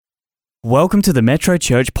Welcome to the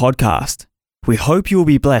Metrochurch podcast. We hope you will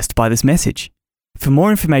be blessed by this message. For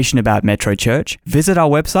more information about Metrochurch, visit our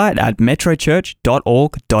website at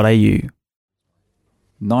metrochurch.org.au.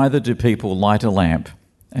 Neither do people light a lamp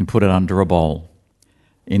and put it under a bowl.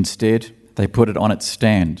 Instead, they put it on its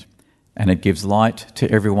stand, and it gives light to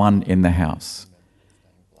everyone in the house.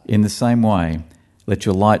 In the same way, let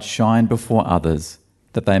your light shine before others,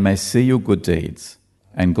 that they may see your good deeds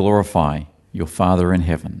and glorify your Father in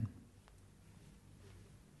heaven.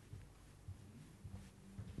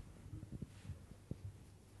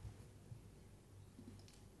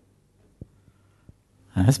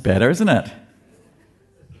 That's better, isn't it?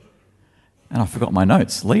 And I forgot my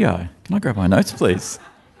notes. Leo, can I grab my notes, please?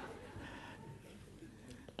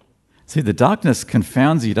 See, the darkness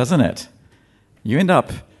confounds you, doesn't it? You end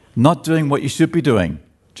up not doing what you should be doing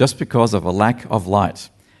just because of a lack of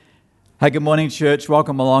light. Hey, good morning, church.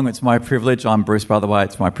 Welcome along. It's my privilege. I'm Bruce, by the way.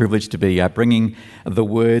 It's my privilege to be bringing the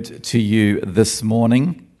word to you this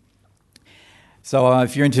morning. So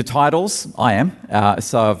if you're into titles, I am.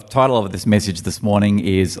 So the title of this message this morning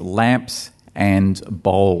is Lamps and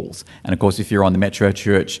Bowls. And of course, if you're on the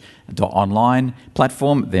metrochurch.online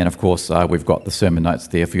platform, then of course we've got the sermon notes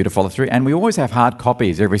there for you to follow through. And we always have hard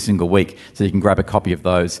copies every single week, so you can grab a copy of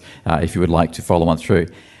those if you would like to follow on through.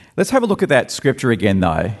 Let's have a look at that scripture again,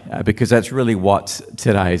 though, because that's really what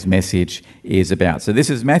today's message is about. So this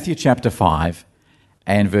is Matthew chapter 5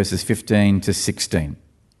 and verses 15 to 16.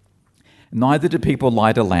 Neither do people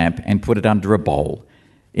light a lamp and put it under a bowl.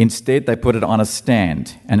 Instead, they put it on a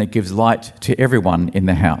stand, and it gives light to everyone in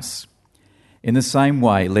the house. In the same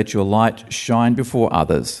way, let your light shine before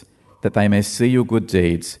others, that they may see your good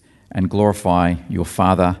deeds and glorify your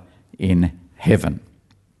Father in heaven.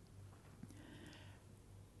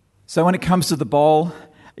 So when it comes to the bowl,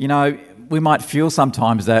 we might feel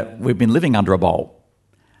sometimes that we've been living under a bowl.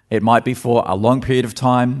 It might be for a long period of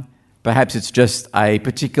time. Perhaps it's just a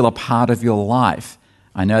particular part of your life.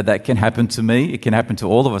 I know that can happen to me. It can happen to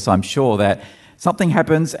all of us. I'm sure that something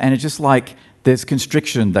happens and it's just like there's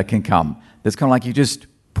constriction that can come. There's kind of like you just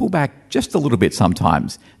pull back just a little bit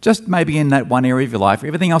sometimes, just maybe in that one area of your life.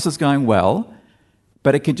 Everything else is going well,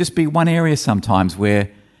 but it can just be one area sometimes where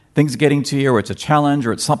things are getting to you, or it's a challenge,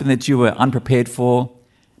 or it's something that you were unprepared for.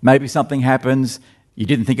 Maybe something happens. You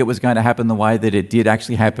didn't think it was going to happen the way that it did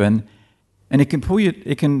actually happen. And it can pull you.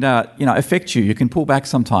 It can, affect you. You can pull back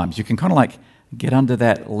sometimes. You can kind of like get under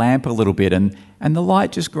that lamp a little bit, and the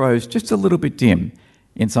light just grows just a little bit dim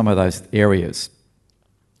in some of those areas.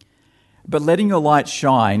 But letting your light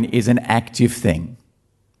shine is an active thing.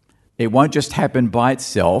 It won't just happen by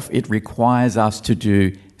itself. It requires us to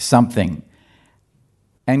do something.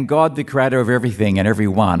 And God, the creator of everything and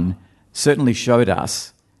everyone, certainly showed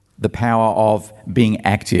us the power of being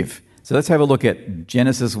active. So let's have a look at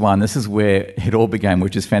Genesis 1. This is where it all began,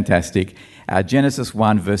 which is fantastic. Genesis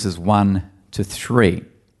 1, verses 1 to 3.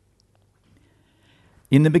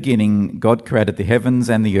 In the beginning, God created the heavens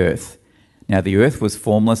and the earth. Now the earth was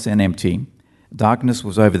formless and empty. Darkness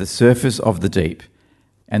was over the surface of the deep,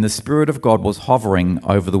 and the Spirit of God was hovering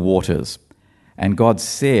over the waters. And God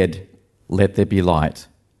said, "Let there be light."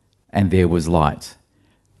 And there was light.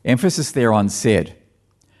 Emphasis there on said.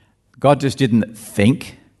 God just didn't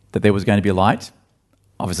think that there was going to be light.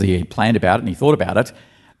 Obviously, he planned about it and he thought about it,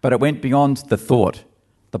 but it went beyond the thought.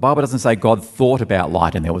 The Bible doesn't say God thought about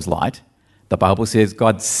light and there was light. The Bible says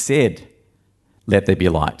God said, "Let there be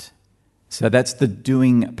light." So that's the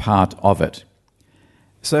doing part of it.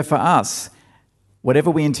 So for us, whatever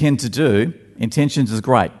we intend to do, intentions is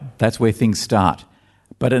great. That's where things start.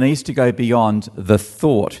 But it needs to go beyond the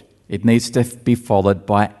thought. It needs to be followed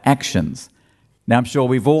by actions. Now, I'm sure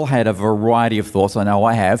we've all had a variety of thoughts. I know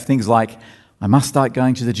I have. Things like, I must start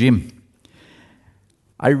going to the gym.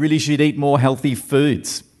 I really should eat more healthy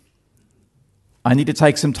foods. I need to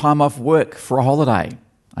take some time off work for a holiday.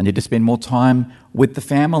 I need to spend more time with the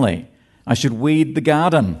family. I should weed the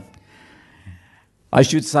garden. I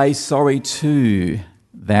should say sorry to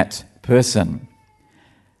that person.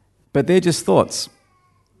 But they're just thoughts.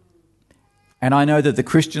 And I know that the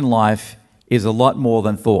Christian life is a lot more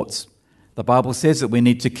than thoughts. The Bible says that we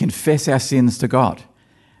need to confess our sins to God.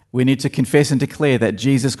 We need to confess and declare that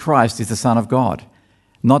Jesus Christ is the Son of God.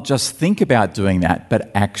 Not just think about doing that, but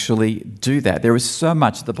actually do that. There is so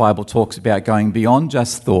much the Bible talks about going beyond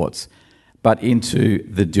just thoughts, but into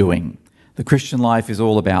the doing. The Christian life is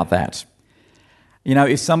all about that.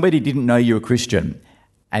 If somebody didn't know you were a Christian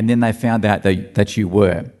and then they found out that you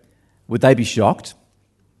were, would they be shocked?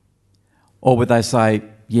 Or would they say,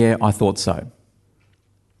 "Yeah, I thought so"?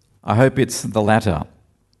 I hope it's the latter.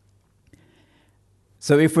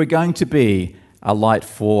 So if we're going to be a light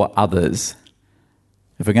for others,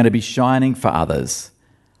 if we're going to be shining for others,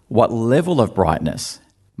 what level of brightness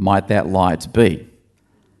might that light be?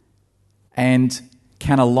 And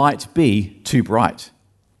can a light be too bright?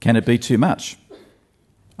 Can it be too much?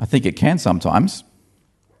 I think it can sometimes.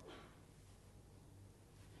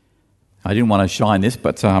 I didn't want to shine this,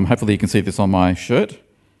 but hopefully you can see this on my shirt.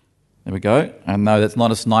 There we go. And no, that's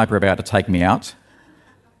not a sniper about to take me out.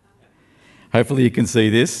 Hopefully you can see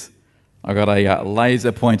this. I've got a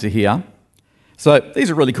laser pointer here. So these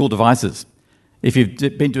are really cool devices. If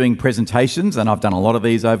you've been doing presentations, and I've done a lot of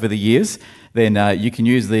these over the years, then you can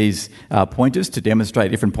use these pointers to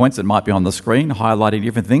demonstrate different points that might be on the screen, highlighting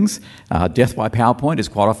different things. Death by PowerPoint is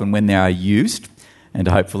quite often when they are used, and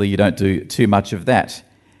hopefully you don't do too much of that.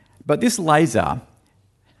 But this laser,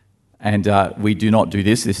 and we do not do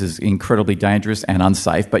this is incredibly dangerous and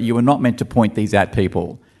unsafe, but you are not meant to point these at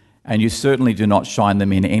people. And you certainly do not shine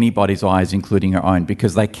them in anybody's eyes, including your own,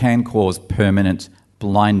 because they can cause permanent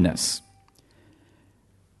blindness.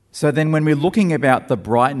 So then when we're looking about the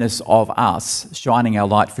brightness of us shining our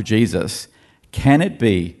light for Jesus, can it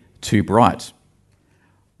be too bright?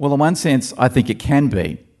 Well, in one sense, I think it can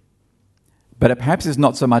be. But it perhaps is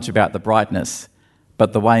not so much about the brightness,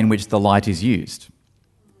 but the way in which the light is used.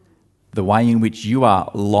 The way in which you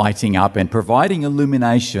are lighting up and providing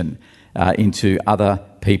illumination into other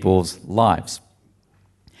people's lives.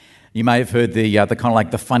 You may have heard the kind of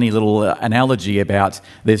like the funny little analogy about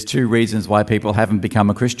there's two reasons why people haven't become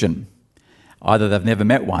a Christian. Either they've never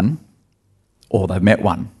met one, or they've met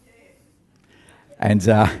one. And,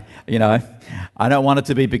 I don't want it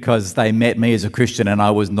to be because they met me as a Christian and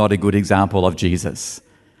I was not a good example of Jesus.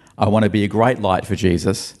 I want to be a great light for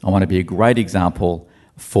Jesus. I want to be a great example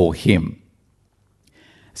for him.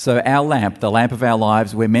 So our lamp, the lamp of our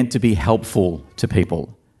lives, we're meant to be helpful to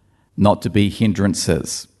people, not to be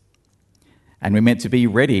hindrances. And we're meant to be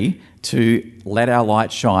ready to let our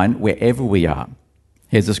light shine wherever we are.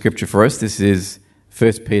 Here's the scripture for us. This is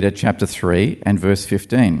 1 Peter chapter 3 and verse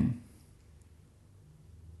 15.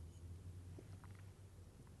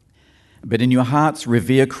 But in your hearts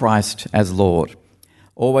revere Christ as Lord.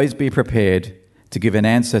 Always be prepared to give an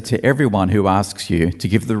answer to everyone who asks you to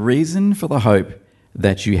give the reason for the hope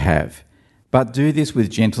that you have. But do this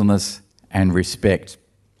with gentleness and respect.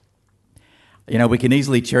 We can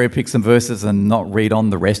easily cherry pick some verses and not read on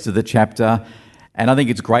the rest of the chapter. And I think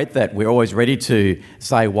it's great that we're always ready to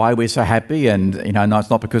say why we're so happy. And, no, it's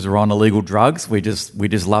not because we're on illegal drugs. We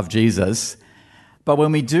just love Jesus. But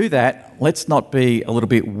when we do that, let's not be a little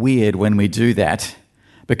bit weird when we do that,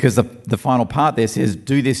 because the final part there says,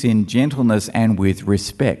 do this in gentleness and with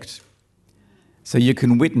respect. So you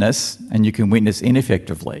can witness, and you can witness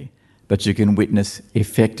ineffectively, but you can witness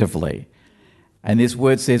effectively. And this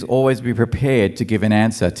word says, always be prepared to give an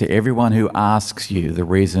answer to everyone who asks you the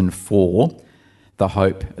reason for the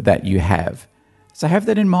hope that you have. So have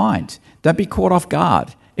that in mind. Don't be caught off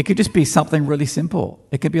guard. It could just be something really simple.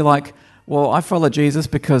 It could be like, well, I follow Jesus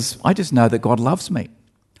because I just know that God loves me.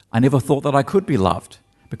 I never thought that I could be loved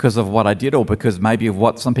because of what I did or because maybe of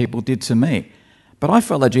what some people did to me. But I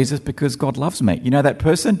follow Jesus because God loves me. That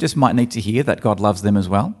person just might need to hear that God loves them as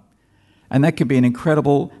well. And that could be an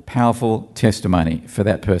incredible, powerful testimony for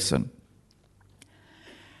that person.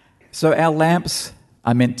 So our lamps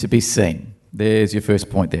are meant to be seen. There's your first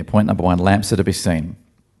point there. Point number one, lamps are to be seen.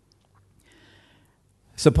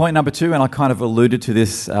 So point number two, and I kind of alluded to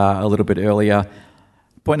this a little bit earlier.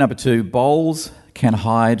 Point number two, bowls can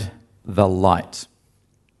hide the light.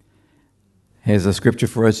 Here's a scripture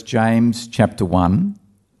for us, James chapter 1,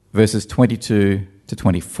 verses 22 to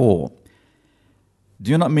 24.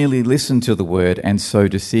 Do not merely listen to the word and so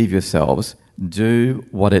deceive yourselves. Do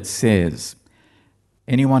what it says.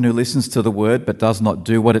 Anyone who listens to the word but does not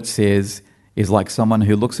do what it says is like someone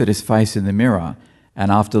who looks at his face in the mirror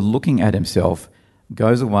and after looking at himself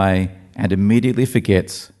goes away and immediately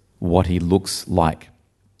forgets what he looks like.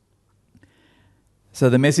 So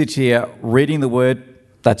the message here, reading the word,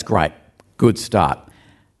 that's great. Good start.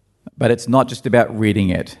 But it's not just about reading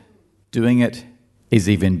it. Doing it is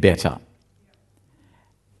even better.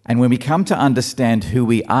 And when we come to understand who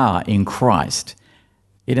we are in Christ,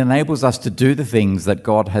 it enables us to do the things that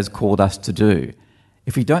God has called us to do.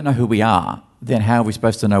 If we don't know who we are, then how are we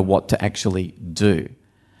supposed to know what to actually do?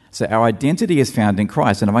 So our identity is found in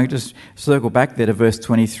Christ. And if I can just circle back there to verse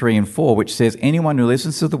 23 and 4, which says, anyone who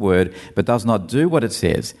listens to the word but does not do what it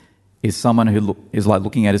says is someone who is like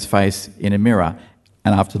looking at his face in a mirror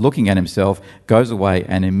and after looking at himself goes away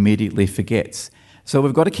and immediately forgets. So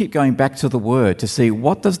we've got to keep going back to the word to see,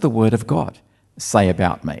 what does the word of God say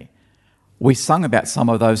about me? We sung about some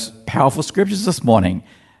of those powerful scriptures this morning.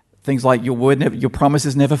 Things like your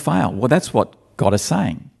promises never fail. Well, that's what God is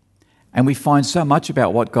saying. And we find so much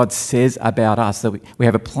about what God says about us, that we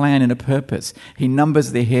have a plan and a purpose. He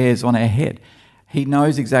numbers the hairs on our head. He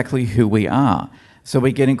knows exactly who we are. So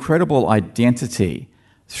we get incredible identity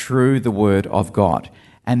through the Word of God.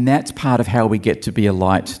 And that's part of how we get to be a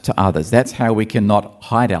light to others. That's how we can not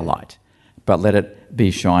hide our light, but let it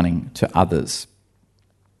be shining to others.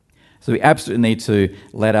 So we absolutely need to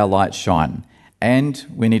let our light shine. And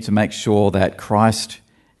we need to make sure that Christ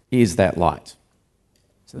is that light.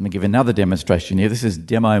 So let me give another demonstration here. This is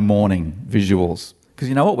demo morning visuals. Because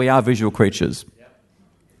you know what? We are visual creatures.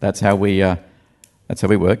 That's how we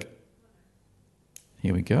work.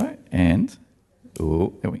 Here we go. And,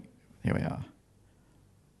 here we are.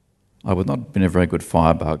 I would not have been a very good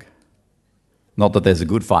firebug. Not that there's a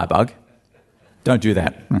good firebug. Don't do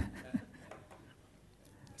that.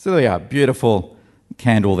 So there we are. Beautiful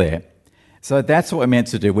candle there. So that's what we're meant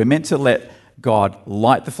to do. We're meant to let God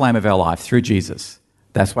light the flame of our life through Jesus.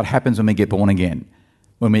 That's what happens when we get born again.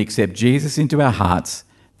 When we accept Jesus into our hearts,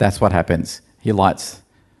 that's what happens. He lights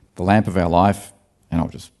the lamp of our life, and I'll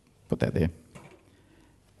just put that there.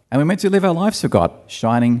 And we're meant to live our lives for God,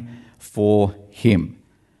 shining for Him.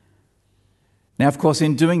 Now, of course,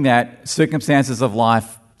 in doing that, circumstances of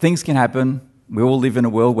life, things can happen. We all live in a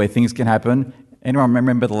world where things can happen. Anyone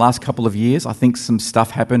remember the last couple of years? I think some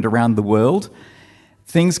stuff happened around the world.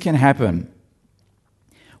 Things can happen.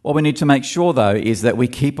 What we need to make sure, though, is that we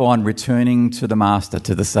keep on returning to the Master,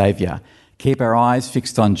 to the Saviour. Keep our eyes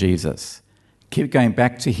fixed on Jesus. Keep going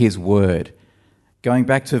back to His Word. Going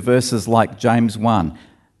back to verses like James 1.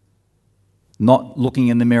 Not looking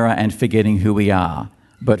in the mirror and forgetting who we are,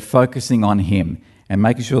 but focusing on Him and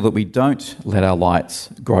making sure that we don't let our lights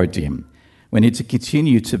grow dim. We need to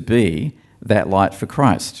continue to be that light for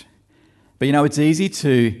Christ. But it's easy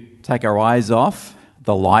to take our eyes off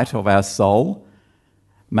the light of our soul.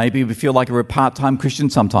 Maybe we feel like we're a part-time Christian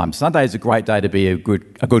sometimes. Sunday is a great day to be a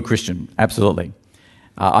good Christian, absolutely.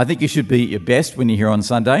 I think you should be at your best when you're here on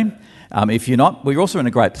Sunday. If you're not, well, you're also in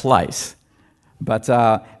a great place. But,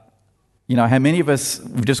 how many of us,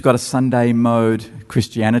 we've just got a Sunday mode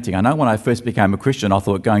Christianity? I know when I first became a Christian, I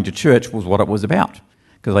thought going to church was what it was about,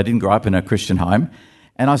 because I didn't grow up in a Christian home.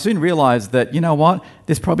 And I soon realised that,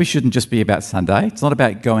 this probably shouldn't just be about Sunday. It's not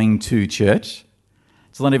about going to church.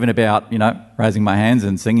 It's not even about, raising my hands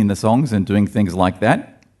and singing the songs and doing things like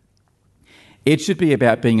that. It should be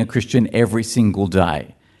about being a Christian every single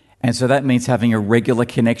day. And so that means having a regular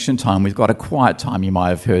connection time. We've got a quiet time, you might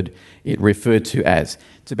have heard it referred to as.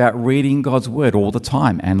 It's about reading God's Word all the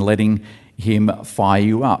time and letting Him fire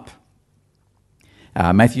you up.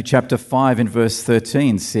 Matthew chapter 5 and verse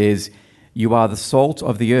 13 says, "You are the salt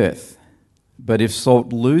of the earth, but if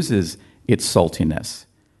salt loses its saltiness,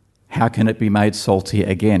 how can it be made salty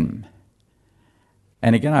again?"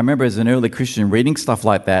 And again, I remember as an early Christian reading stuff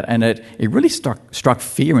like that, and it really struck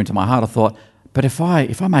fear into my heart. I thought, but if I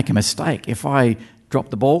make a mistake, if I drop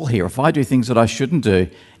the ball here, if I do things that I shouldn't do,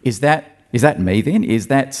 is that me then? Is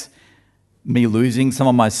that me losing some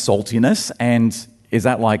of my saltiness? And is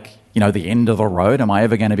that like, the end of the road? Am I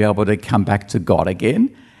ever going to be able to come back to God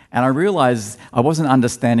again? And I realized I wasn't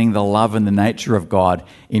understanding the love and the nature of God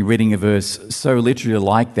in reading a verse so literally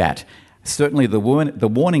like that. Certainly the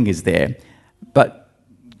warning is there, but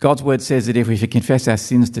God's Word says that if we confess our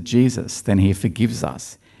sins to Jesus, then He forgives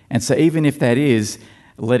us. And so even if that is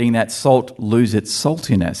letting that salt lose its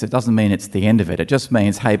saltiness, it doesn't mean it's the end of it. It just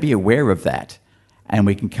means, hey, be aware of that, and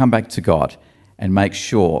we can come back to God and make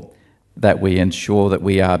sure that we ensure that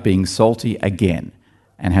we are being salty again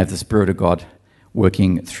and have the Spirit of God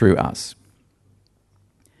working through us.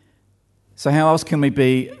 So how else can we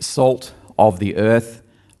be salt of the earth?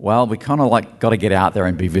 Well, we kind of got to get out there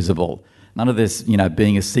and be visible. None of this,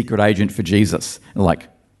 being a secret agent for Jesus. Like,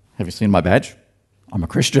 have you seen my badge? I'm a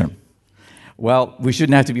Christian. Well, we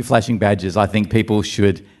shouldn't have to be flashing badges. I think people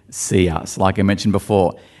should see us. Like I mentioned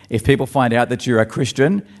before, if people find out that you're a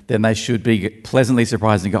Christian, then they should be pleasantly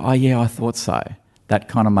surprised and go, oh yeah, I thought so. That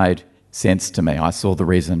kind of made sense to me. I saw the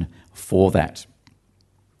reason for that.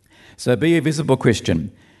 So be a visible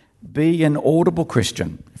Christian. Be an audible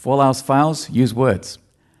Christian. If all else fails, use words.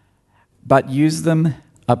 But use them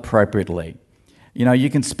appropriately. You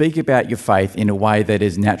can speak about your faith in a way that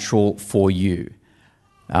is natural for you.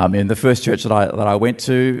 In the first church that I went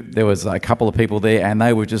to, there was a couple of people there, and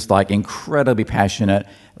they were just incredibly passionate,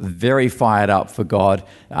 very fired up for God.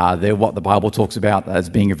 They're what the Bible talks about as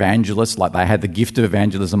being evangelists, like they had the gift of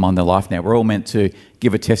evangelism on their life. Now, we're all meant to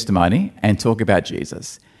give a testimony and talk about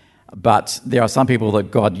Jesus. But there are some people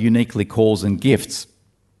that God uniquely calls and gifts.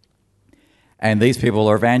 and these people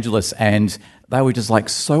are evangelists, and they were just like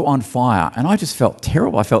so on fire. And I just felt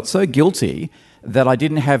terrible. I felt so guilty that I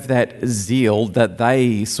didn't have that zeal that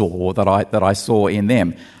they saw, that I saw in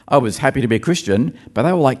them. I was happy to be a Christian, but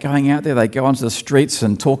they were like going out there, they go onto the streets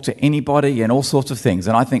and talk to anybody and all sorts of things.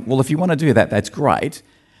 And I think, well, if you want to do that, that's great.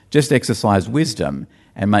 Just exercise wisdom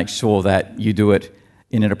and make sure that you do it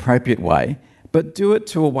in an appropriate way, but do it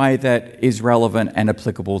to a way that is relevant and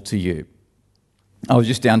applicable to you. I was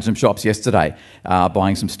just down to some shops yesterday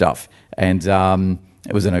buying some stuff, and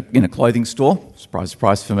it was in a clothing store,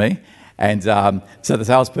 surprise for me. And so the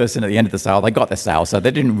salesperson at the end of the sale, they got the sale, so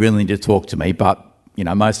they didn't really need to talk to me, but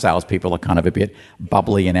most salespeople are kind of a bit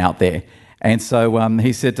bubbly and out there. And so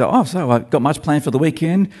he said, so I've got much planned for the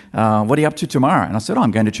weekend. What are you up to tomorrow? And I said,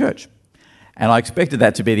 I'm going to church. And I expected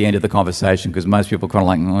that to be the end of the conversation because most people are kind of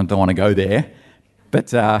like, I don't want to go there.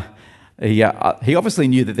 But he obviously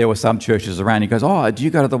knew that there were some churches around. He goes, do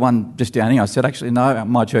you go to the one just down here? I said, actually, no,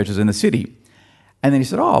 my church is in the city. And then he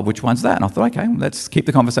said, which one's that? And I thought, okay, let's keep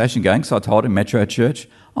the conversation going. So I told him, Metrochurch.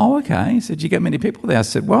 Oh, okay. He said, do you get many people there? I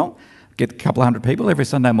said, well, I get a couple of hundred people every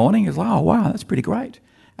Sunday morning. He was like, oh, wow, that's pretty great.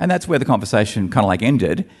 And that's where the conversation kind of like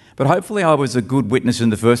ended. But hopefully I was a good witness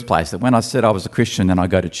in the first place, that when I said I was a Christian and I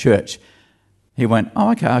go to church, he went,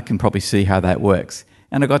 oh, okay, I can probably see how that works.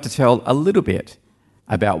 And I got to tell a little bit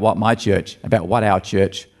about what our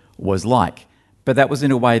church was like. But that was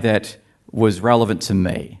in a way that was relevant to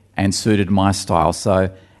me and suited my style.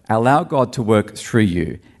 So allow God to work through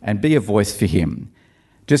you and be a voice for him.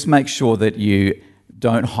 Just make sure that you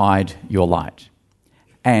don't hide your light.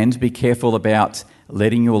 And be careful about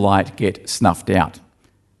letting your light get snuffed out.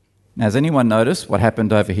 Now, has anyone noticed what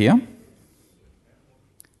happened over here?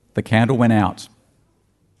 The candle went out.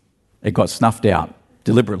 It got snuffed out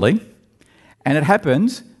deliberately. And it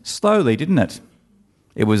happened slowly, didn't it?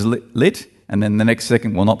 It was lit, and then the next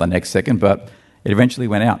second, well, not the next second, but it eventually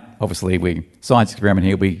went out. Obviously, science experiment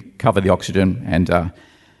here, we covered the oxygen and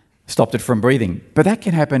stopped it from breathing. But that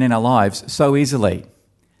can happen in our lives so easily.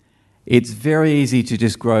 It's very easy to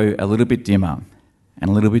just grow a little bit dimmer and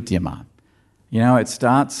a little bit dimmer. It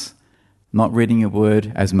starts not reading your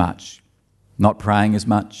word as much, not praying as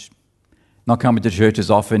much, not coming to church as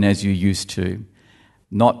often as you used to,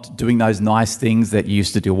 not doing those nice things that you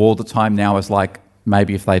used to do all the time. Now it's like,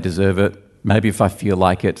 maybe if they deserve it, maybe if I feel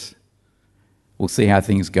like it, we'll see how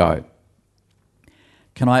things go.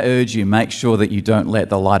 Can I urge you, make sure that you don't let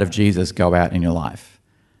the light of Jesus go out in your life,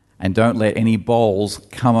 and don't let any bowls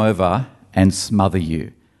come over and smother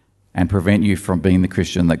you and prevent you from being the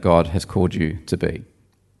Christian that God has called you to be.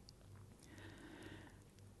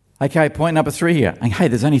 Okay, point number 3 here. And hey,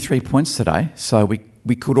 there's only 3 points today, so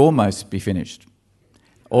we could almost be finished.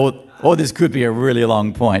 Or this could be a really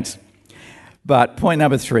long point. But point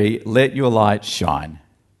number 3, let your light shine.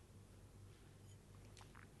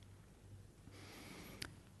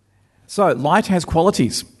 So light has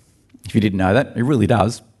qualities. If you didn't know that, it really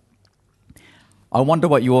does. I wonder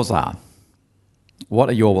what yours are. What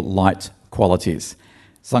are your light qualities?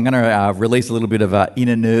 So I'm going to release a little bit of an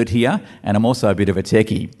inner nerd here, and I'm also a bit of a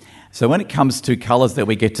techie. So when it comes to colours that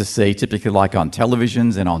we get to see, typically like on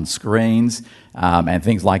televisions and on screens and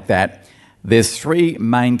things like that, there's 3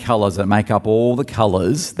 main colours that make up all the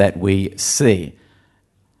colours that we see: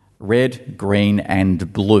 red, green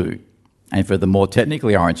and blue. And for the more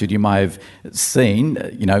technically oriented, you may have seen,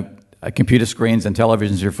 computer screens and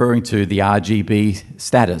televisions referring to the RGB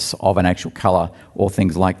status of an actual colour or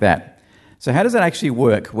things like that. So how does that actually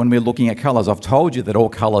work when we're looking at colours? I've told you that all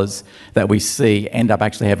colours that we see end up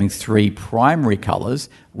actually having 3 primary colours: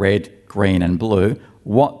 red, green and blue.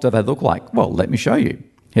 What do they look like? Well, let me show you.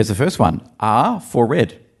 Here's the first one, R for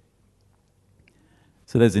red.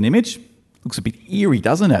 So there's an image. Looks a bit eerie,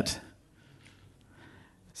 doesn't it?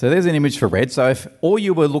 So there's an image for red. So if all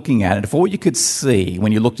you were looking at, if all you could see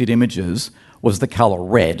when you looked at images was the colour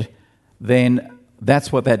red, then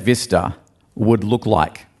that's what that vista would look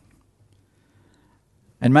like.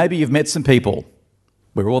 And maybe you've met some people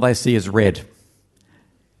where all they see is red.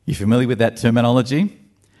 You familiar with that terminology?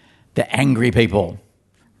 They're angry people.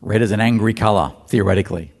 Red is an angry colour,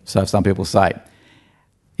 theoretically, so some people say.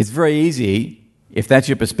 It's very easy, if that's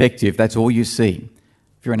your perspective, that's all you see.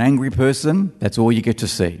 If you're an angry person, that's all you get to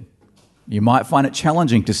see. You might find it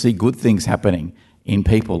challenging to see good things happening in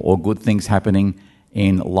people or good things happening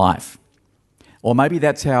in life. Or maybe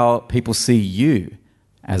that's how people see you,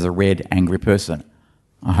 as a red, angry person.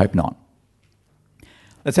 I hope not.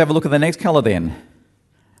 Let's have a look at the next colour then.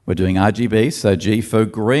 We're doing RGB, so G for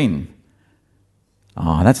green.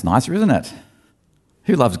 Oh, that's nicer, isn't it?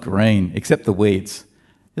 Who loves green, except the weeds?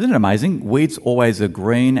 Isn't it amazing? Weeds always are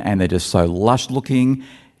green and they're just so lush looking.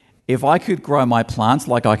 If I could grow my plants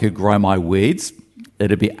like I could grow my weeds,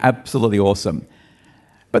 it'd be absolutely awesome.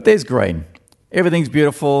 But there's green. Everything's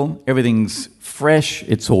beautiful, everything's fresh,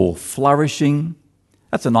 it's all flourishing.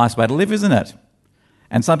 That's a nice way to live, isn't it?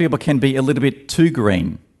 And some people can be a little bit too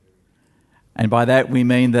green. And by that we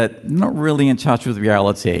mean that not really in touch with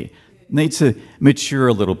reality. Need to mature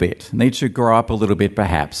a little bit, need to grow up a little bit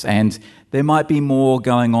perhaps, and there might be more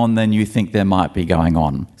going on than you think there might be going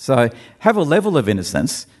on. So have a level of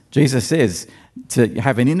innocence. Jesus says to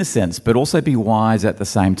have an innocence, but also be wise at the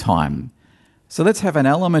same time. So let's have an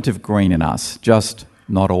element of green in us, just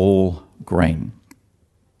not all green.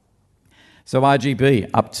 So RGB,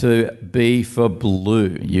 up to B for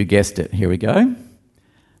blue. You guessed it. Here we go.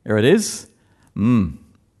 There it is.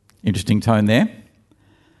 Interesting tone there.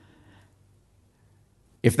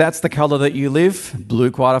 If that's the colour that you live,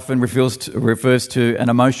 blue quite often refers to an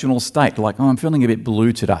emotional state, like, I'm feeling a bit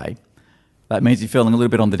blue today. That means you're feeling a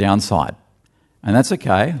little bit on the downside. And that's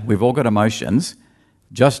okay. We've all got emotions.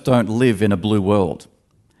 Just don't live in a blue world.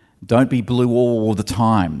 Don't be blue all the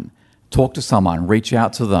time. Talk to someone, reach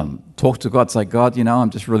out to them. Talk to God, say, God, I'm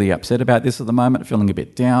just really upset about this at the moment, feeling a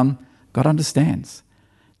bit down. God understands.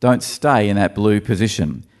 Don't stay in that blue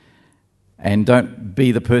position. And don't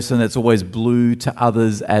be the person that's always blue to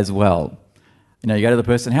others as well. You go to the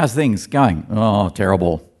person, how's things going? Oh,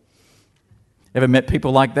 terrible. Ever met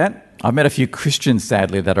people like that? I've met a few Christians,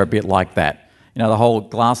 sadly, that are a bit like that. The whole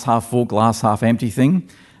glass half full, glass half empty thing.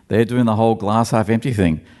 They're doing the whole glass half empty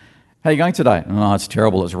thing. How are you going today? Oh, it's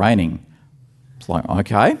terrible, it's raining. It's like,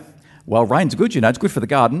 okay. Well, rain's good, it's good for the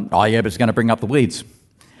garden. Oh, yeah, but it's going to bring up the weeds.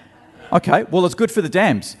 Okay, well, it's good for the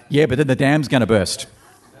dams. Yeah, but then the dam's going to burst.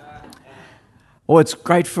 Or it's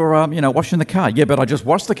great for, washing the car. Yeah, but I just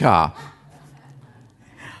washed the car.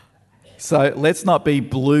 So let's not be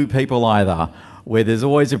blue people either, where there's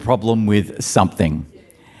always a problem with something.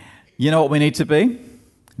 You know what we need to be?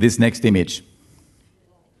 This next image.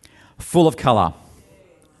 Full of colour.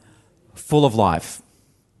 Full of life.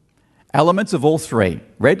 Elements of all three.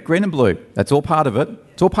 Red, green and blue. That's all part of it.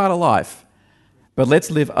 It's all part of life. But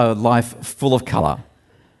let's live a life full of colour.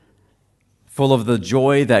 Full of the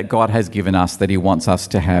joy that God has given us, that he wants us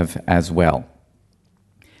to have as well.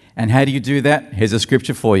 And how do you do that? Here's a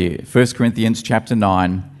scripture for you. 1 Corinthians chapter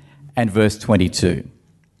 9 and verse 22.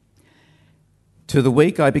 To the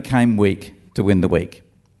weak I became weak to win the weak.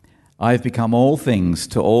 I have become all things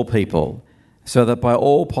to all people, so that by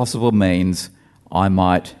all possible means I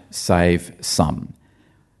might save some.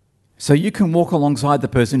 So you can walk alongside the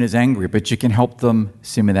person who's angry, but you can help them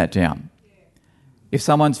simmer that down. If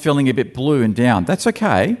someone's feeling a bit blue and down, that's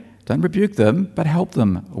okay. Don't rebuke them, but help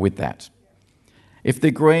them with that. If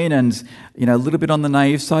they're green and a little bit on the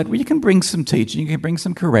naive side, well, you can bring some teaching, you can bring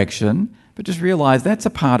some correction, but just realise that's a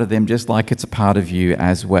part of them just like it's a part of you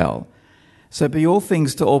as well. So be all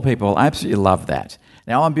things to all people. I absolutely love that.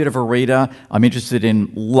 Now, I'm a bit of a reader. I'm interested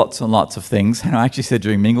in lots and lots of things. And I actually said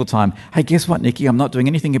during mingle time, hey, guess what, Nikki? I'm not doing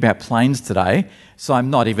anything about planes today. So I'm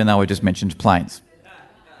not, even though I just mentioned planes.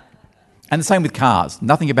 And the same with cars.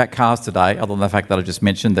 Nothing about cars today, other than the fact that I just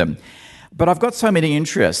mentioned them. But I've got so many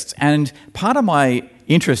interests. And part of my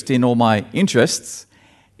interest in all my interests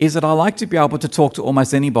is that I like to be able to talk to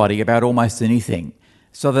almost anybody about almost anything,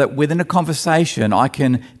 so that within a conversation I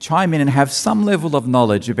can chime in and have some level of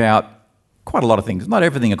knowledge about quite a lot of things. Not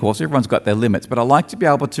everything, of course. Everyone's got their limits. But I like to be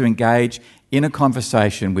able to engage in a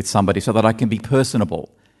conversation with somebody so that I can be personable,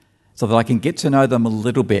 so that I can get to know them a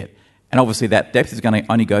little bit. And obviously that depth is going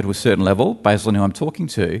to only go to a certain level based on who I'm talking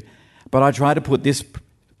to. But I try to put this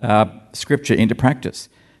scripture into practice,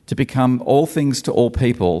 to become all things to all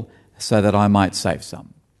people so that I might save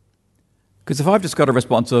some. Because if I've just got a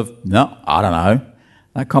response of, no, I don't know,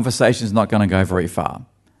 that conversation is not going to go very far.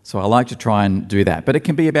 So I like to try and do that. But it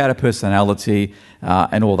can be about a personality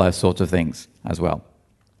and all those sorts of things as well.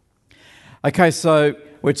 Okay, so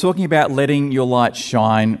we're talking about letting your light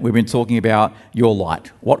shine. We've been talking about your light.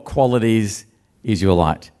 What qualities is your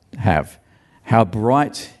light have? How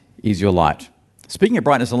bright is your light? Speaking of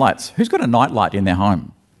brightness and lights, who's got a night light in their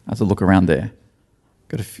home? Let's have a look around there.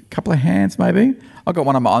 Got a couple of hands maybe. I've got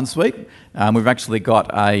one on my ensuite. We've actually got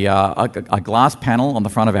a glass panel on the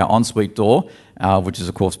front of our ensuite door, which is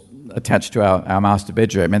of course attached to our master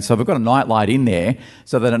bedroom. And so we've got a night light in there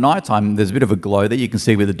so that at night time there's a bit of a glow that you can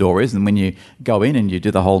see where the door is. And when you go in and you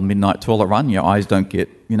do the whole midnight toilet run, your eyes don't get,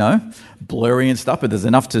 blurry and stuff, but there's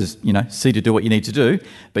enough to, see to do what you need to do,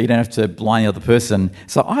 but you don't have to blind the other person.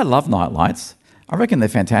 So I love night lights. I reckon they're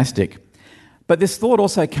fantastic. But this thought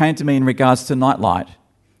also came to me in regards to night light.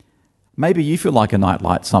 Maybe you feel like a night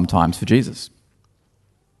light sometimes for Jesus.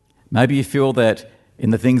 Maybe you feel that in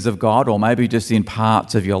the things of God, or maybe just in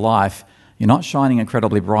parts of your life, you're not shining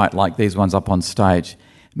incredibly bright like these ones up on stage.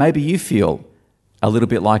 Maybe you feel a little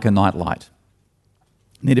bit like a nightlight.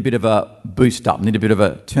 Need a bit of a boost up, need a bit of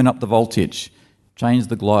a turn up the voltage, change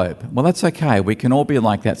the globe. Well, that's okay. We can all be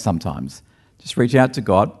like that sometimes. Just reach out to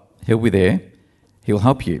God. He'll be there. He'll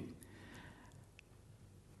help you.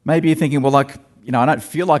 Maybe you're thinking, well, I don't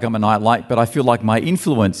feel like I'm a nightlight, but I feel like my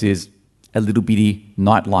influence is a little bitty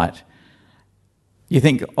nightlight. You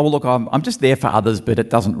think, oh, look, I'm just there for others, but it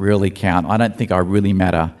doesn't really count. I don't think I really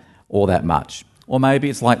matter all that much. Or maybe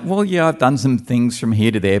it's like, well, yeah, I've done some things from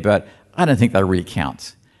here to there, but I don't think they really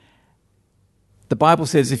count. The Bible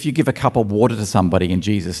says if you give a cup of water to somebody in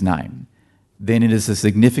Jesus' name, then it is a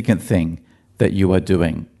significant thing that you are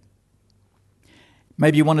doing.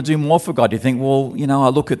 Maybe you want to do more for God. You think, well, I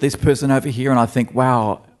look at this person over here and I think,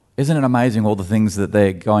 wow, isn't it amazing all the things that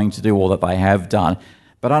they're going to do or that they have done?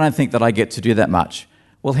 But I don't think that I get to do that much.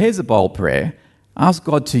 Well, here's a bold prayer. Ask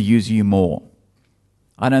God to use you more.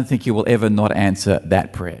 I don't think He will ever not answer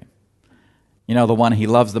that prayer. The one He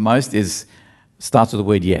loves the most starts with the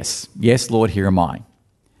word yes. Yes, Lord, here am I.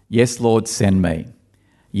 Yes, Lord, send me.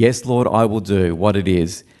 Yes, Lord, I will do what it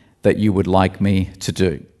is that you would like me to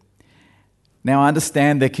do. Now, I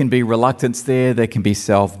understand there can be reluctance there can be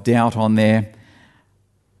self-doubt on there,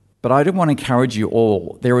 but I do want to encourage you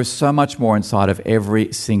all. There is so much more inside of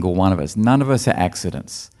every single one of us. None of us are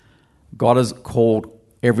accidents. God has called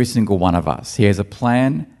every single one of us. He has a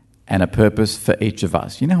plan and a purpose for each of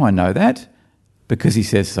us. You know how I know that? Because He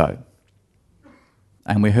says so.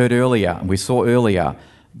 And we heard earlier, and we saw earlier,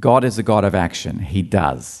 God is a God of action. He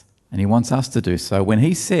does. And He wants us to do so. When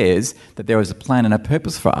He says that there is a plan and a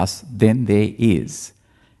purpose for us, then there is.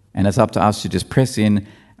 And it's up to us to just press in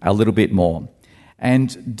a little bit more.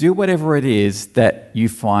 And do whatever it is that you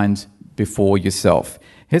find before yourself.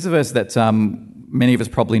 Here's a verse that many of us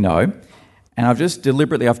probably know. And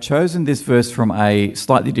I've chosen this verse from a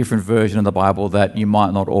slightly different version of the Bible that you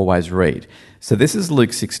might not always read. So this is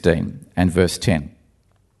Luke 16 and verse 10.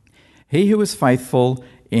 He who is faithful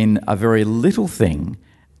in a very little thing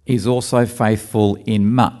is also faithful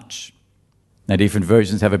in much. Now, different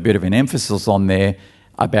versions have a bit of an emphasis on there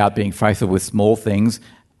about being faithful with small things.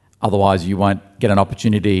 Otherwise, you won't get an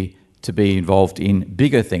opportunity to be involved in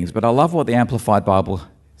bigger things. But I love what the Amplified Bible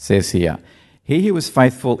says here. He who is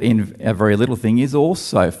faithful in a very little thing is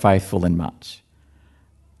also faithful in much,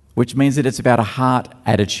 which means that it's about a heart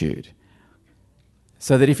attitude.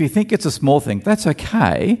 So that if you think it's a small thing, that's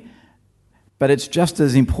okay, but it's just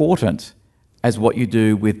as important as what you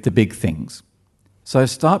do with the big things. So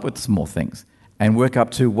start with the small things and work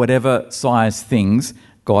up to whatever size things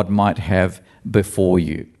God might have before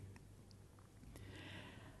you.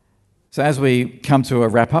 So as we come to a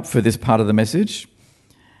wrap-up for this part of the message,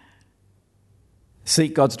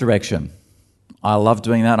 seek God's direction. I love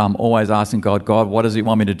doing that. I'm always asking God, what does He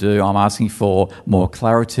want me to do? I'm asking for more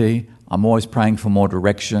clarity. I'm always praying for more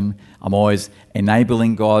direction. I'm always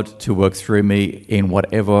enabling God to work through me in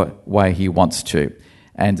whatever way He wants to.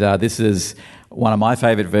 And this is one of my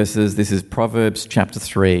favourite verses. This is Proverbs chapter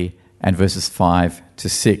 3 and verses 5 to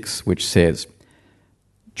 6, which says,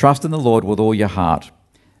 "Trust in the Lord with all your heart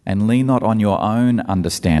and lean not on your own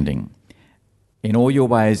understanding. In all your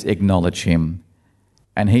ways acknowledge Him,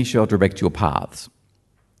 and He shall direct your paths."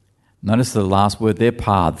 Notice the last word there,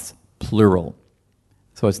 paths, plural.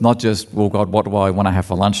 So it's not just, well, God, what do I want to have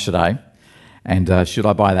for lunch today? And should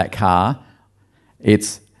I buy that car?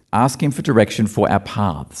 It's ask Him for direction for our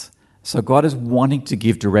paths. So God is wanting to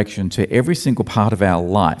give direction to every single part of our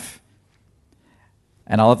life.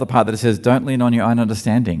 And I love the part that it says, don't lean on your own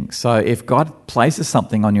understanding. So if God places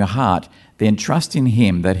something on your heart, then trust in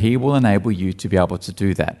Him that He will enable you to be able to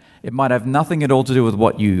do that. It might have nothing at all to do with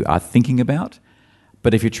what you are thinking about,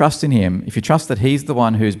 but if you trust in Him, if you trust that He's the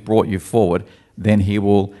one who's brought you forward, then He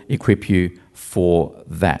will equip you for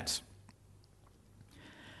that.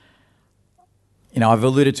 I've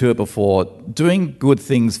alluded to it before. Doing good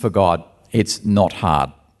things for God, it's not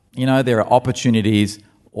hard. There are opportunities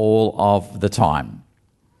all of the time.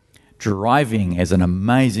 Driving is an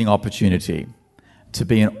amazing opportunity to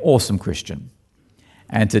be an awesome Christian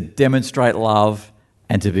and to demonstrate love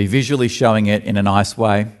and to be visually showing it in a nice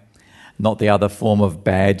way, not the other form of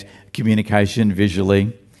bad communication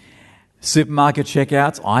visually. Supermarket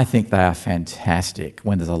checkouts, I think they are fantastic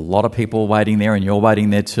when there's a lot of people waiting there and you're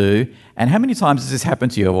waiting there too. And how many times has this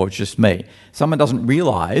happened to you, or it's just me? Someone doesn't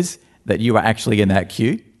realise that you are actually in that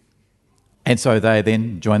queue, and so they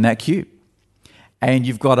then join that queue. And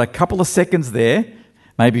you've got a couple of seconds there,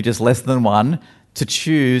 maybe just less than one, to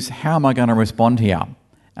choose, how am I going to respond here?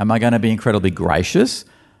 Am I going to be incredibly gracious,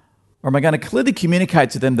 Or am I going to clearly communicate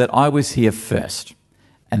to them that I was here first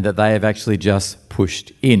and that they have actually just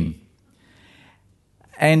pushed in?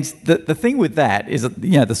 And the thing with that is that,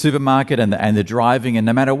 the supermarket and the driving, and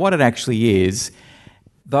no matter what it actually is,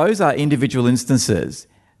 those are individual instances.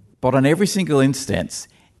 But on every single instance,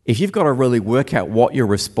 if you've got to really work out what your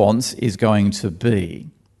response is going to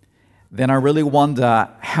be, then I really wonder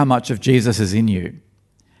how much of Jesus is in you.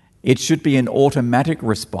 It should be an automatic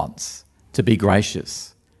response to be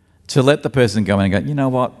gracious, to let the person go in and go, you know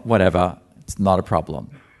what, whatever, it's not a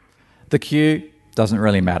problem. The queue doesn't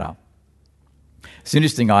really matter. It's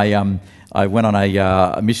interesting, I went on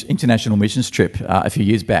a international missions trip a few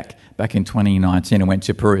years back in 2019, and went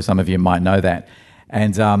to Peru. Some of you might know that.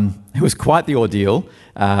 And it was quite the ordeal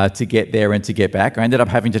to get there and to get back. I ended up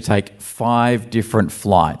having to take 5 different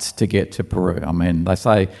flights to get to Peru. I mean, they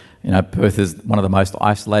say, Perth is one of the most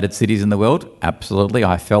isolated cities in the world. Absolutely,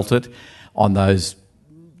 I felt it on those,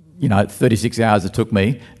 36 hours it took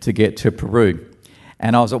me to get to Peru.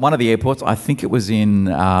 And I was at one of the airports, I think it was in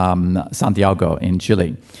Santiago in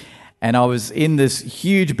Chile. And I was in this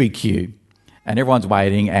huge big queue, and everyone's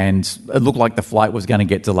waiting, and it looked like the flight was going to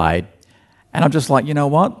get delayed. And I'm just like, you know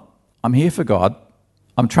what? I'm here for God.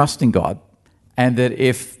 I'm trusting God. And that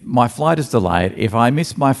if my flight is delayed, if I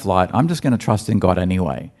miss my flight, I'm just going to trust in God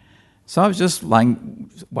anyway. So I was just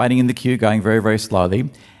waiting in the queue, going very, very slowly.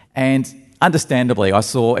 And understandably, I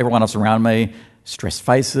saw everyone else around me, stressed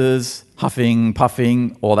faces, huffing,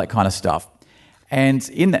 puffing, all that kind of stuff. And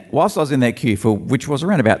whilst I was in that queue, which was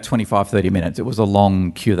around about 25, 30 minutes, it was a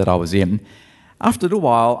long queue that I was in, after a little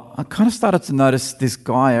while, I kind of started to notice this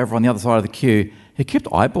guy over on the other side of the queue. He kept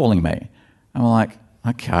eyeballing me. I'm like,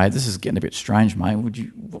 okay, this is getting a bit strange, mate.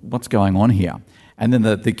 What's going on here? And then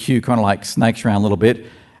the queue kind of snakes around a little bit,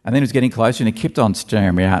 and then he was getting closer, and he kept on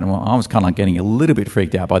staring me out, and I was kind of getting a little bit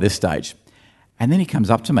freaked out by this stage. And then he comes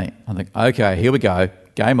up to me. I'm like, okay, here we go.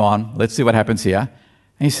 Game on. Let's see what happens here.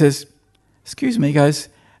 And he says, excuse me, he goes,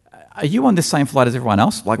 are you on the same flight as everyone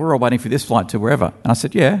else? We're all waiting for this flight to wherever. And I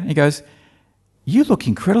said, yeah. He goes, you look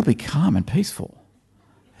incredibly calm and peaceful.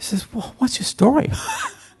 He says, well, what's your story?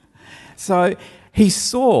 So he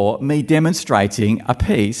saw me demonstrating a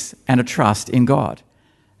peace and a trust in God,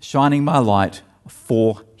 shining my light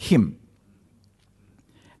for him.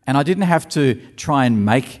 And I didn't have to try and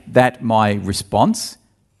make that my response.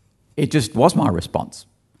 It just was my response,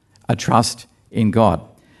 a trust in God.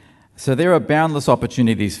 So there are boundless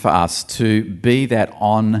opportunities for us to be that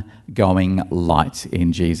ongoing light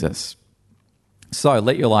in Jesus. So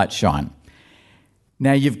let your light shine.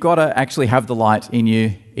 Now, you've got to actually have the light in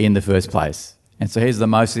you in the first place. And so here's the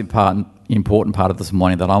most important part of this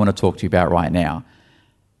morning that I want to talk to you about right now.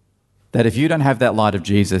 That if you don't have that light of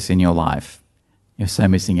Jesus in your life, you're so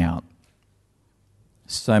missing out.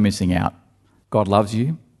 So missing out. God loves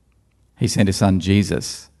you. He sent his son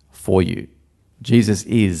Jesus for you. Jesus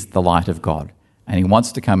is the light of God, and he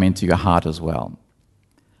wants to come into your heart as well.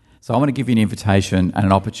 So I want to give you an invitation and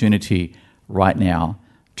an opportunity right now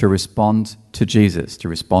to respond to Jesus, to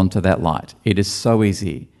respond to that light. It is so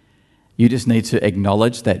easy. You just need to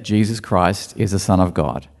acknowledge that Jesus Christ is the Son of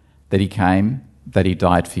God, that he came, that he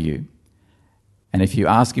died for you. And if you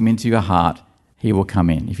ask him into your heart, he will come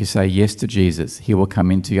in. If you say yes to Jesus, he will come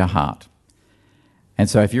into your heart. And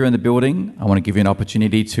so if you're in the building, I want to give you an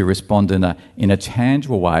opportunity to respond in a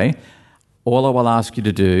tangible way. All I will ask you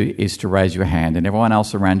to do is to raise your hand. And everyone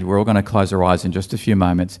else around you, we're all going to close our eyes in just a few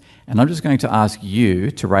moments. And I'm just going to ask you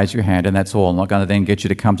to raise your hand, and that's all. I'm not going to then get you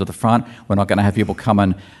to come to the front. We're not going to have people come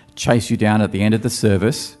and chase you down at the end of the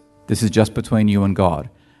service. This is just between you and God.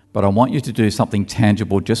 But I want you to do something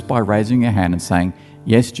tangible just by raising your hand and saying,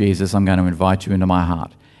 yes, Jesus, I'm going to invite you into my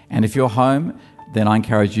heart. And if you're home, then I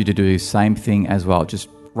encourage you to do the same thing as well. Just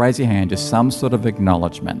raise your hand, just some sort of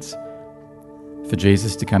acknowledgement for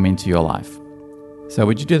Jesus to come into your life. So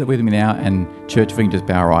would you do that with me now? And church, if we can just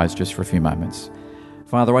bow our eyes just for a few moments.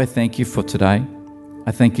 Father, I thank you for today.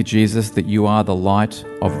 I thank you, Jesus, that you are the light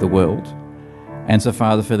of the world. And so,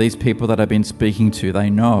 Father, for these people that I've been speaking to, they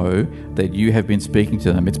know that you have been speaking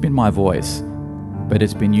to them. It's been my voice, but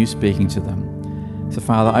it's been you speaking to them. So,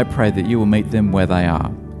 Father, I pray that you will meet them where they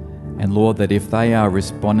are. And, Lord, that if they are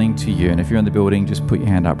responding to you, and if you're in the building, just put your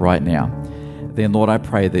hand up right now. Then, Lord, I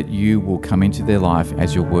pray that you will come into their life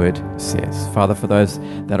as your word says. Father, for those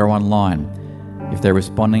that are online, if they're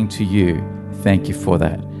responding to you, thank you for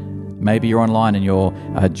that. Maybe you're online and you're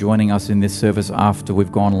joining us in this service after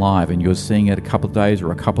we've gone live and you're seeing it a couple of days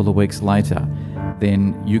or a couple of weeks later,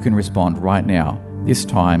 then you can respond right now. This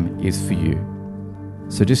time is for you.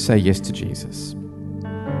 So just say yes to Jesus.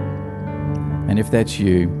 And if that's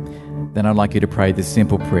you, then I'd like you to pray this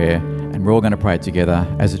simple prayer And we're all going to pray together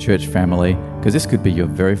as a church family, because this could be your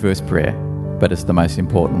very first prayer, but it's the most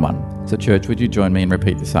important one. So church, would you join me and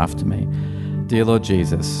repeat this after me? Dear Lord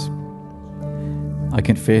Jesus, I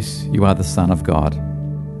confess you are the Son of God.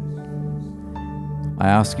 I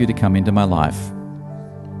ask you to come into my life,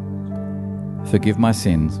 forgive my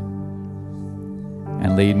sins,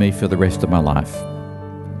 and lead me for the rest of my life.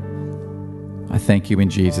 I thank you in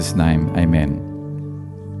Jesus' name. Amen.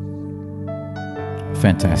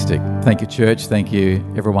 Fantastic. Thank you, church. Thank you,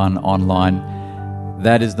 everyone online.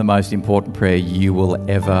 That is the most important prayer you will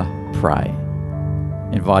ever pray.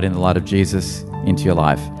 Inviting the light of Jesus into your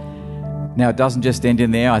life. Now, it doesn't just end in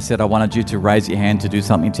there. I said I wanted you to raise your hand to do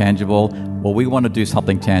something tangible. Well, we want to do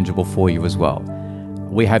something tangible for you as well.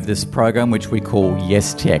 We have this program which we call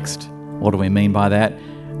Yes Text. What do we mean by that?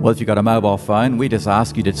 Well, if you've got a mobile phone, we just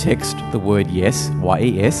ask you to text the word yes,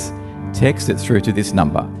 Y-E-S, text it through to this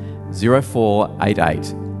number,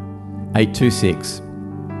 0488 826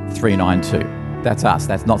 392. That's us.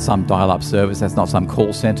 That's not some dial-up service. That's not some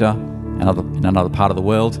call centre in another part of the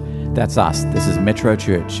world. That's us. This is Metro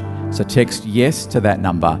Church. So text yes to that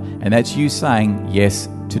number, and that's you saying yes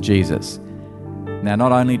to Jesus. Now,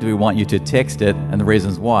 not only do we want you to text it, and the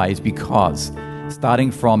reasons why is because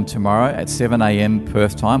starting from tomorrow at 7 a.m.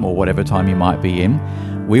 Perth time, or whatever time you might be in,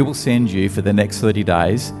 we will send you for the next 30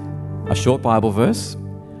 days a short Bible verse.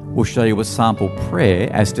 We'll show you a sample prayer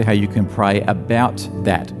as to how you can pray about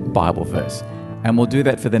that Bible verse. And we'll do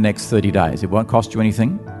that for the next 30 days. It won't cost you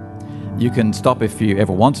anything. You can stop if you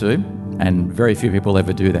ever want to, and very few people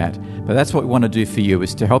ever do that. But that's what we want to do for you,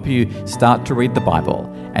 is to help you start to read the Bible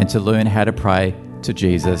and to learn how to pray to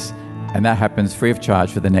Jesus. And that happens free of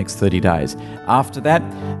charge for the next 30 days. After that,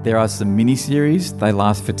 there are some mini-series. They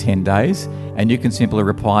last for 10 days. And you can simply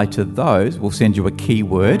reply to those. We'll send you a key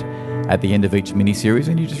word at the end of each mini-series,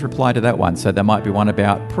 and you just reply to that one. So there might be one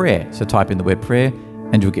about prayer. So type in the word prayer,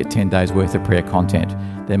 and you'll get 10 days worth of prayer content.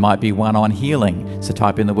 There might be one on healing. So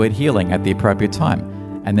type in the word healing at the appropriate time.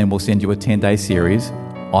 And then we'll send you a 10-day series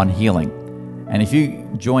on healing. And if you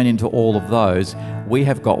join into all of those, we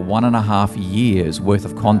have got 1.5 years worth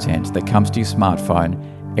of content that comes to your smartphone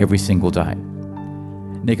every single day.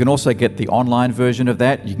 And you can also get the online version of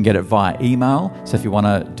that. You can get it via email. So if you want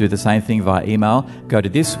to do the same thing via email, go to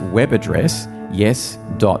this web address,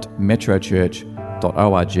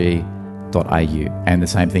 yes.metrochurch.org.au. And the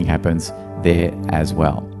same thing happens there as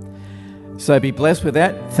well. So be blessed with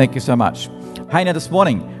that. Thank you so much. Hey, now this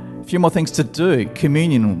morning, a few more things to do.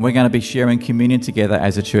 Communion. We're going to be sharing communion together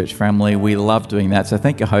as a church family. We love doing that. So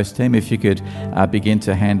thank you, host team, if you could begin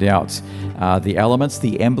to hand out the elements,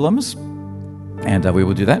 the emblems, and we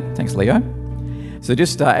will do that. Thanks, Leo. So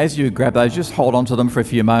just as you grab those, just hold on to them for a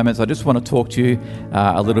few moments. I just want to talk to you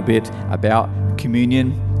a little bit about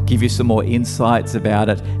communion, give you some more insights about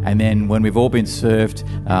it, and then when we've all been served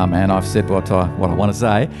and I've said what I want to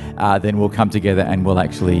say, then we'll come together and we'll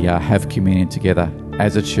actually have communion together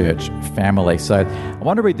as a church family. So I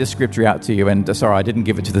want to read this scripture out to you, and sorry, I didn't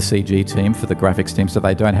give it to the CG team for the graphics team, so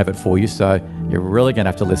they don't have it for you, so you're really going to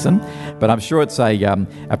have to listen. But I'm sure it's a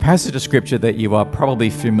passage of scripture that you are probably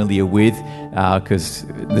familiar with, because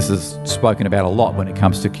this is spoken about a lot when it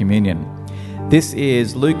comes to communion. This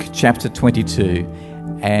is Luke chapter 22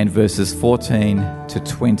 and verses 14 to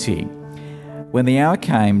 20. When the hour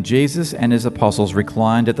came, Jesus and his apostles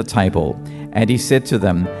reclined at the table, and he said to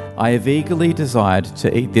them, I have eagerly desired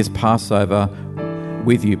to eat this Passover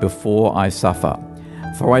with you before I suffer.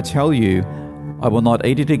 For I tell you, I will not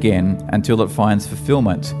eat it again until it finds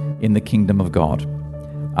fulfillment in the kingdom of God.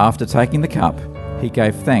 After taking the cup, he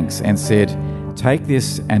gave thanks and said, Take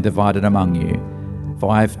this and divide it among you.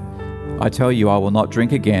 For I tell you, I will not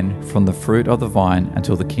drink again from the fruit of the vine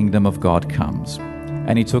until the kingdom of God comes.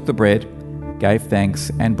 And he took the bread, gave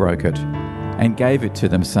thanks, and broke it, and gave it to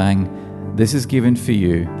them, saying, This is given for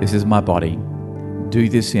you, this is my body. Do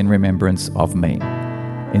this in remembrance of me.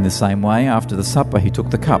 In the same way, after the supper, he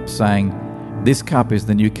took the cup, saying, This cup is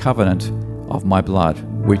the new covenant of my blood,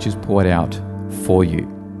 which is poured out for you.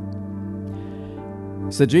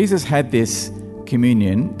 So Jesus had this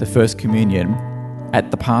communion, the first communion,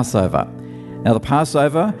 at the Passover. Now, the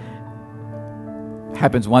Passover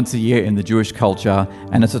happens once a year in the Jewish culture,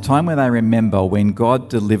 and it's a time when they remember when God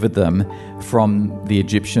delivered them from the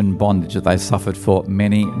Egyptian bondage that they suffered for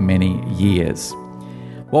many, many years.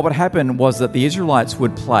 What would happen was that the Israelites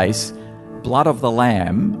would place blood of the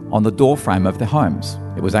lamb on the doorframe of their homes.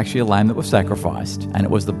 It was actually a lamb that was sacrificed, and it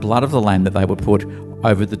was the blood of the lamb that they would put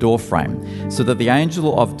over the doorframe, so that the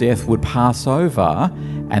angel of death would pass over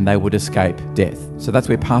and they would escape death. So that's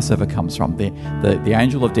where Passover comes from. The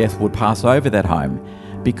angel of death would pass over that home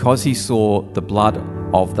because he saw the blood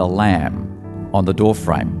of the Lamb on the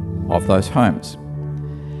doorframe of those homes.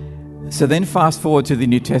 So then fast forward to the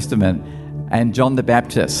New Testament, and John the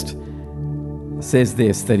Baptist says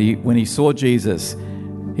this, that when he saw Jesus,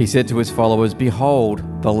 he said to his followers, "Behold,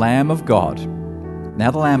 the Lamb of God."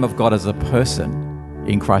 Now the Lamb of God is a person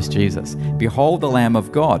in Christ Jesus. "Behold, the Lamb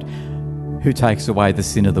of God who takes away the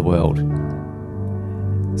sin of the world."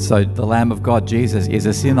 So the Lamb of God, Jesus, is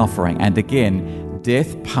a sin offering. And again,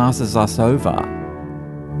 death passes us over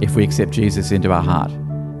if we accept Jesus into our heart.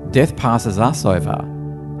 Death passes us over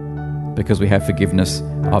because we have forgiveness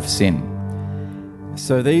of sin.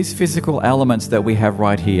 So these physical elements that we have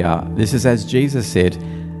right here, this is as Jesus said,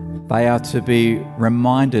 they are to be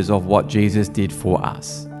reminders of what Jesus did for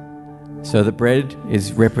us. So the bread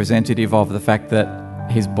is representative of the fact that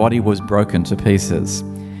his body was broken to pieces.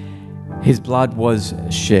 His blood was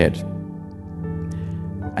shed.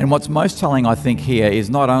 And what's most telling, I think, here is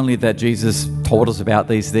not only that Jesus taught us about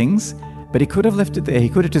these things, but he could have left it there. He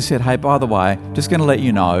could have just said, "Hey, by the way, just going to let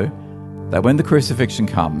you know that when the crucifixion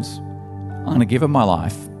comes, I'm going to give him my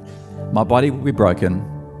life. My body will be broken.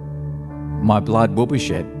 My blood will be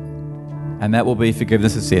shed. And that will be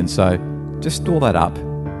forgiveness of sin. So just store that up.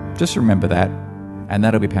 Just remember that. And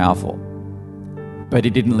that'll be powerful." But he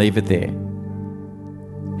didn't leave it there.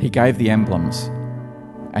 He gave the emblems.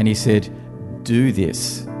 And he said, "Do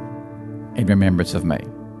this in remembrance of me."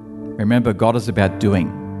 Remember, God is about doing.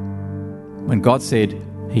 When God said,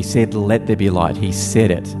 he said, "Let there be light." He said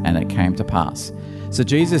it, and it came to pass. So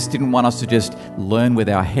Jesus didn't want us to just learn with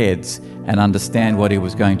our heads and understand what he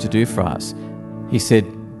was going to do for us. He said,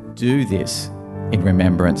 "Do this in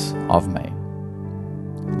remembrance of me."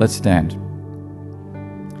 Let's stand.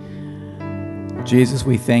 Jesus,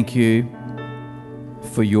 we thank you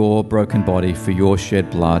for your broken body, for your shed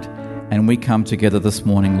blood. And we come together this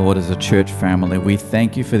morning, Lord, as a church family. We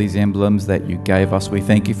thank you for these emblems that you gave us. We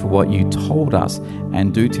thank you for what you told us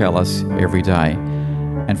and do tell us every day.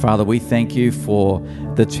 And Father, we thank you for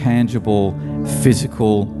the tangible,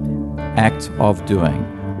 physical act of doing.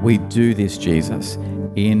 We do this, Jesus,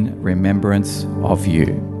 in remembrance of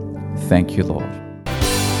you. Thank you, Lord.